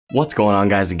What's going on,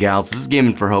 guys and gals? This is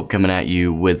Gaming for Hope coming at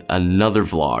you with another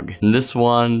vlog. And this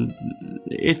one,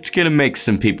 it's gonna make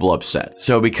some people upset.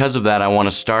 So because of that, I want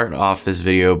to start off this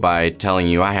video by telling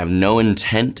you I have no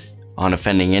intent on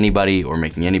offending anybody or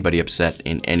making anybody upset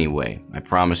in any way. I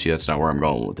promise you that's not where I'm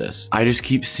going with this. I just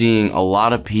keep seeing a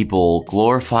lot of people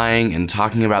glorifying and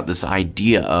talking about this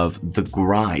idea of the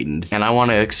grind, and I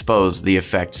want to expose the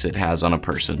effects it has on a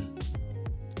person.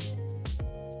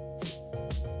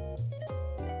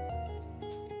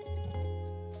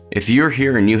 If you're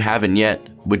here and you haven't yet,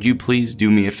 would you please do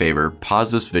me a favor,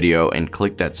 pause this video and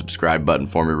click that subscribe button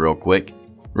for me real quick.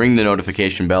 Ring the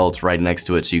notification bell, it's right next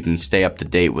to it, so you can stay up to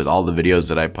date with all the videos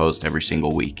that I post every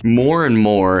single week. More and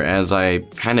more, as I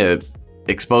kind of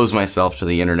expose myself to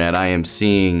the internet, I am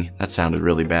seeing, that sounded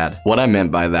really bad. What I meant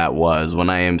by that was,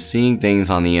 when I am seeing things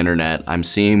on the internet, I'm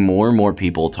seeing more and more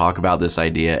people talk about this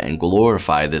idea and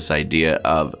glorify this idea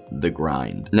of the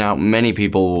grind. Now, many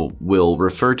people will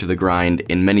refer to the grind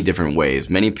in many different ways.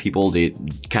 Many people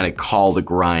kind of call the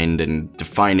grind and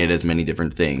define it as many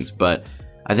different things, but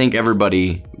I think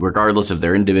everybody, regardless of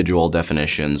their individual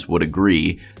definitions, would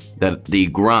agree that the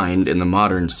grind in the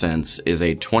modern sense is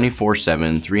a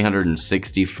 24/7,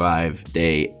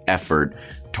 365-day effort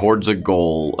towards a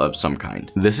goal of some kind.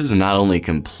 This is not only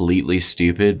completely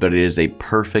stupid, but it is a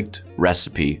perfect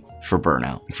recipe for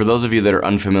burnout. For those of you that are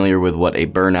unfamiliar with what a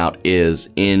burnout is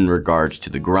in regards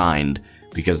to the grind,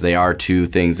 because they are two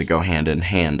things that go hand in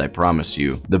hand, I promise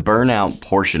you. The burnout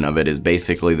portion of it is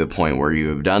basically the point where you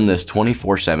have done this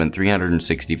 24/7,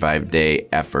 365-day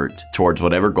effort towards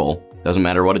whatever goal, doesn't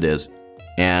matter what it is,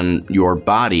 and your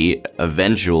body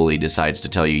eventually decides to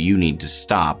tell you you need to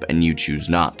stop, and you choose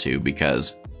not to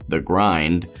because the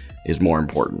grind is more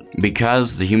important.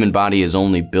 Because the human body is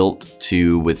only built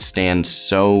to withstand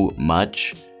so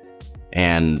much,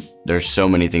 and there's so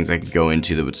many things I could go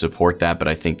into that would support that, but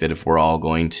I think that if we're all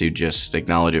going to just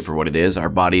acknowledge it for what it is, our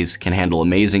bodies can handle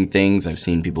amazing things. I've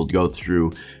seen people go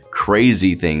through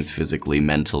crazy things physically,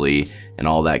 mentally, and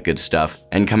all that good stuff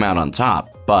and come out on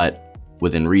top, but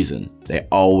within reason. They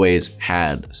always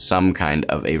had some kind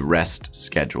of a rest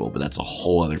schedule, but that's a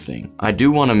whole other thing. I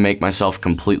do want to make myself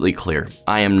completely clear.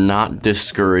 I am not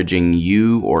discouraging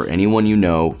you or anyone you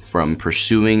know from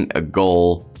pursuing a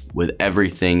goal with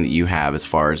everything that you have as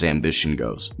far as ambition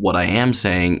goes. What I am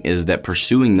saying is that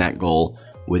pursuing that goal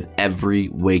with every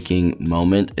waking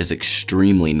moment is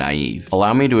extremely naive.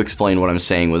 Allow me to explain what I'm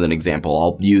saying with an example.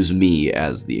 I'll use me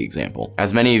as the example.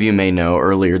 As many of you may know,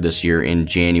 earlier this year in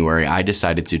January, I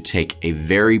decided to take a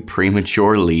very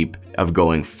premature leap of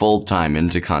going full-time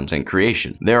into content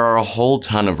creation. There are a whole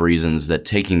ton of reasons that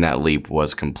taking that leap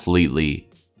was completely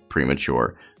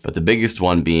premature. But the biggest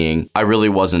one being, I really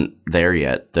wasn't there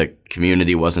yet. The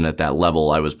community wasn't at that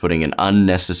level. I was putting an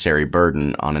unnecessary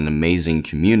burden on an amazing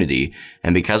community.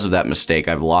 And because of that mistake,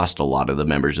 I've lost a lot of the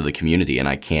members of the community, and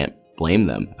I can't blame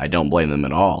them. I don't blame them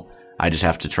at all. I just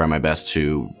have to try my best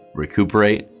to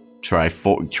recuperate, try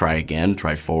again,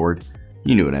 try forward.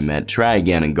 You knew what I meant. Try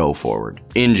again and go forward.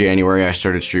 In January, I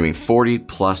started streaming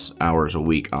 40+ hours a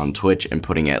week on Twitch and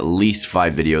putting at least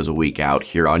 5 videos a week out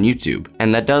here on YouTube.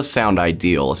 And that does sound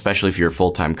ideal, especially if you're a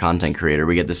full-time content creator.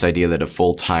 We get this idea that a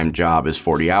full-time job is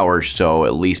 40 hours, so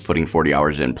at least putting 40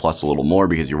 hours in plus a little more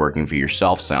because you're working for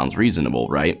yourself sounds reasonable,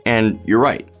 right? And you're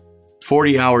right.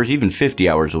 40 hours, even 50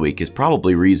 hours a week is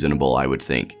probably reasonable, I would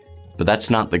think. But that's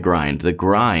not the grind. The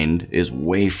grind is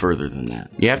way further than that.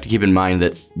 You have to keep in mind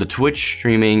that the Twitch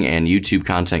streaming and YouTube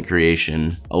content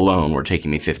creation alone were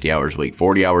taking me 50 hours a week.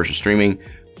 40 hours of streaming,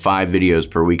 5 videos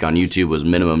per week on YouTube was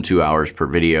minimum 2 hours per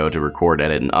video to record,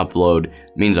 edit, and upload.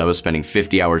 It means I was spending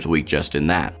 50 hours a week just in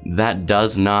that. That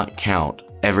does not count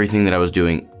everything that I was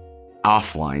doing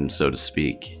offline, so to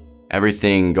speak.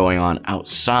 Everything going on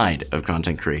outside of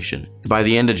content creation. By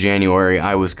the end of January,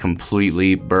 I was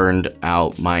completely burned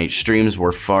out. My streams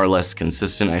were far less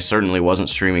consistent. I certainly wasn't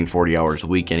streaming 40 hours a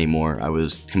week anymore. I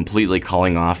was completely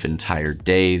calling off entire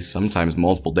days, sometimes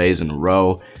multiple days in a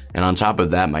row. And on top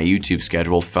of that, my YouTube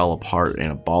schedule fell apart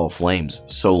in a ball of flames.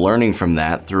 So learning from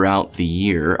that, throughout the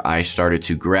year, I started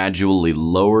to gradually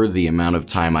lower the amount of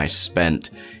time I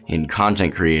spent in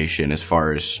content creation as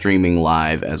far as streaming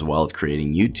live as well as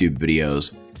creating YouTube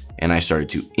videos, and I started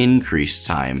to increase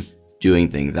time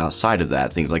doing things outside of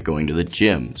that, things like going to the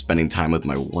gym, spending time with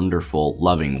my wonderful,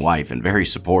 loving wife, and very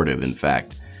supportive, in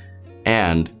fact.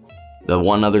 And the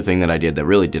one other thing that I did that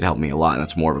really did help me a lot, and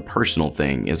that's more of a personal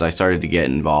thing, is I started to get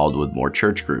involved with more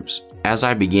church groups. As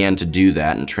I began to do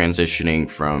that and transitioning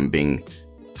from being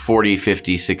 40,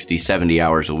 50, 60, 70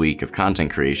 hours a week of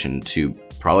content creation to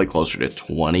probably closer to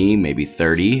 20, maybe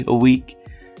 30 a week,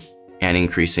 and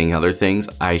increasing other things,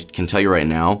 I can tell you right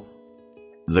now,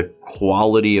 the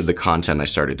quality of the content I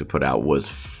started to put out was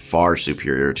far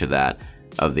superior to that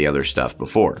of the other stuff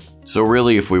before. So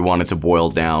really, if we wanted to boil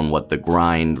down what the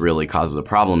grind really causes a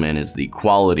problem in, is the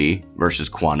quality versus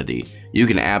quantity. You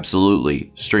can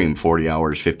absolutely stream 40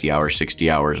 hours, 50 hours, 60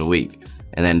 hours a week,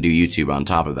 and then do YouTube on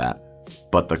top of that.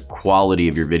 But the quality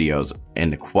of your videos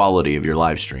and the quality of your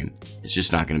live stream is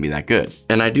just not going to be that good.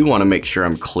 And I do want to make sure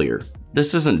I'm clear.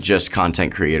 This isn't just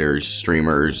content creators,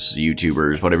 streamers,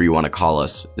 YouTubers, whatever you want to call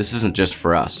us. This isn't just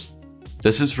for us.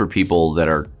 This is for people that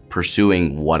are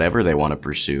pursuing whatever they want to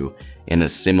pursue in a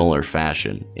similar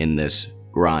fashion in this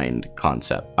grind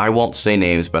concept. I won't say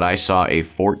names, but I saw a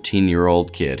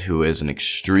 14-year-old kid who is an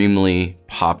extremely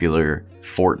popular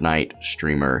Fortnite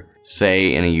streamer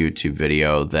say in a YouTube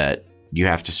video that you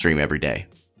have to stream every day.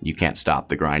 You can't stop.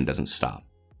 The grind doesn't stop,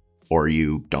 or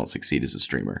you don't succeed as a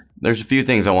streamer. There's a few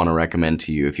things I want to recommend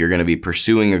to you if you're going to be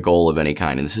pursuing a goal of any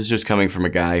kind. And this is just coming from a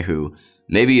guy who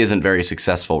maybe isn't very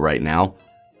successful right now,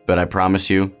 but I promise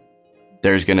you,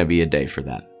 there's going to be a day for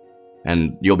that.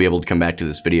 And you'll be able to come back to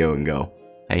this video and go,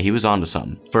 hey, he was onto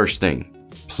something. First thing,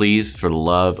 please, for the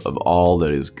love of all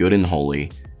that is good and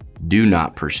holy, do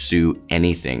not pursue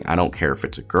anything. I don't care if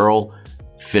it's a girl,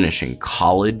 finishing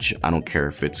college, I don't care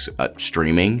if it's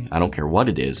streaming, I don't care what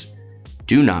it is.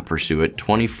 Do not pursue it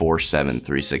 24/7,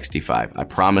 365. I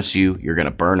promise you, you're going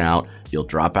to burn out. You'll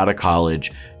drop out of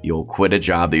college. You'll quit a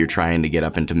job that you're trying to get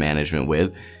up into management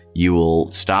with. You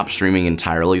will stop streaming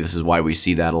entirely. This is why we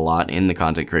see that a lot in the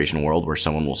content creation world, where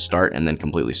someone will start and then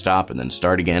completely stop and then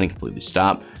start again and completely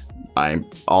stop. I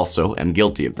also am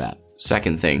guilty of that.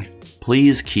 Second thing,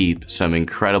 please keep some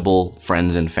incredible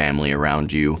friends and family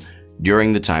around you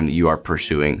during the time that you are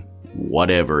pursuing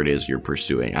whatever it is you're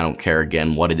pursuing. I don't care,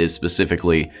 again, what it is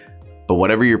specifically, but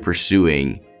whatever you're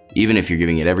pursuing, even if you're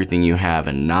giving it everything you have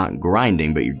and not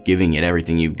grinding, but you're giving it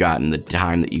everything you've got and the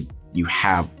time that you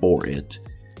have for it,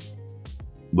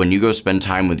 when you go spend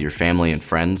time with your family and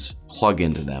friends, plug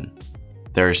into them.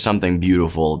 There's something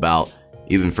beautiful about,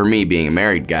 even for me being a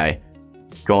married guy,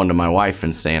 going to my wife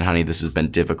and saying, honey, this has been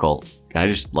difficult. Can I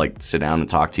just like sit down and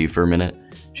talk to you for a minute?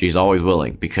 She's always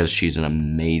willing, because she's an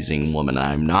amazing woman.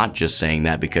 I'm not just saying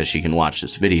that because she can watch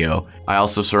this video. I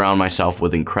also surround myself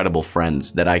with incredible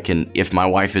friends that I can, if my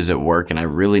wife is at work and I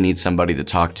really need somebody to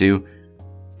talk to,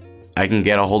 I can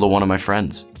get a hold of one of my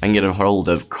friends. I can get a hold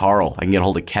of Carl. I can get a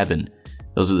hold of Kevin.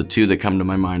 Those are the two that come to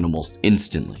my mind almost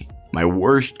instantly. My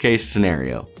worst case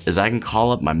scenario is I can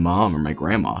call up my mom or my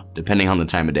grandma, depending on the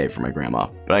time of day for my grandma.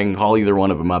 But I can call either one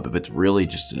of them up if it's really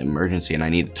just an emergency and I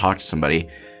need to talk to somebody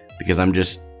because I'm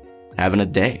just having a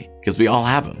day, because we all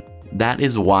have them. That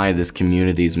is why this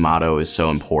community's motto is so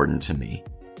important to me.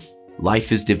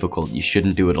 Life is difficult. You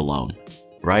shouldn't do it alone,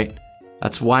 right?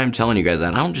 That's why I'm telling you guys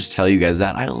that. I don't just tell you guys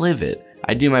that, I live it.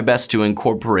 I do my best to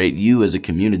incorporate you as a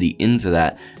community into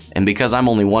that. And because I'm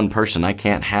only one person, I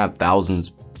can't have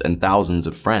thousands and thousands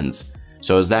of friends.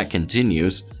 So as that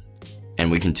continues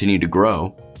and we continue to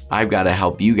grow, I've got to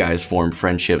help you guys form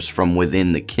friendships from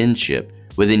within the kinship,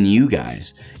 within you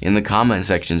guys, in the comment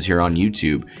sections here on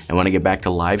YouTube. And when I get back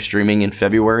to live streaming in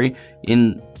February,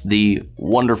 in the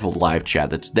wonderful live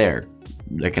chat that's there,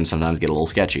 that can sometimes get a little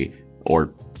sketchy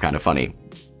or kind of funny,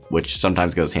 which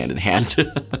sometimes goes hand in hand.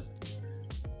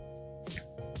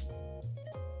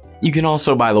 You can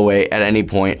also, by the way, at any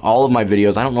point, all of my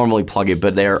videos, I don't normally plug it,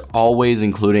 but they're always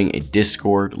including a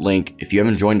Discord link. If you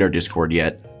haven't joined our Discord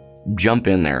yet, jump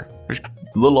in there. There's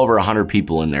a little over 100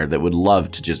 people in there that would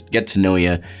love to just get to know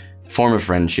you, form a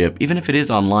friendship. Even if it is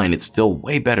online, it's still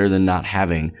way better than not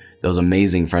having those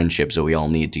amazing friendships that we all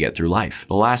need to get through life.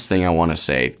 The last thing I want to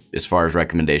say, as far as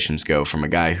recommendations go, from a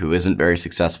guy who isn't very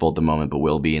successful at the moment, but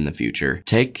will be in the future,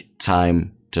 take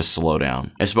time to slow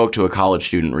down. I spoke to a college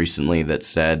student recently that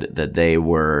said that they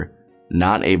were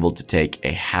not able to take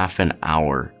a half an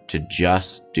hour to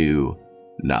just do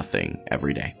nothing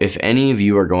every day. If any of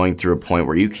you are going through a point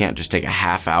where you can't just take a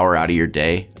half hour out of your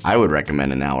day, I would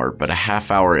recommend an hour, but a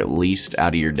half hour at least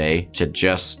out of your day to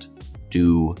just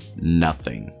do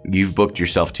nothing. You've booked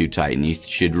yourself too tight and you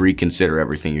should reconsider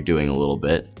everything you're doing a little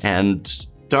bit and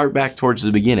start back towards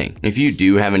the beginning. If you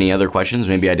do have any other questions,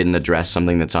 maybe I didn't address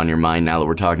something that's on your mind now that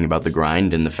we're talking about the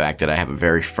grind and the fact that I have a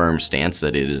very firm stance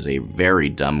that it is a very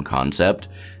dumb concept,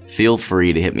 feel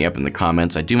free to hit me up in the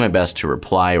comments. I do my best to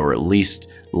reply or at least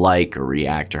like or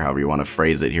react or however you want to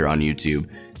phrase it here on YouTube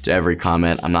to every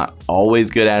comment. I'm not always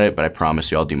good at it, but I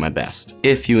promise you I'll do my best.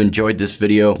 If you enjoyed this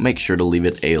video, make sure to leave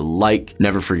it a like.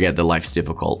 Never forget that life's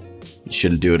difficult. You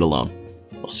shouldn't do it alone.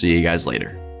 We'll see you guys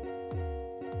later.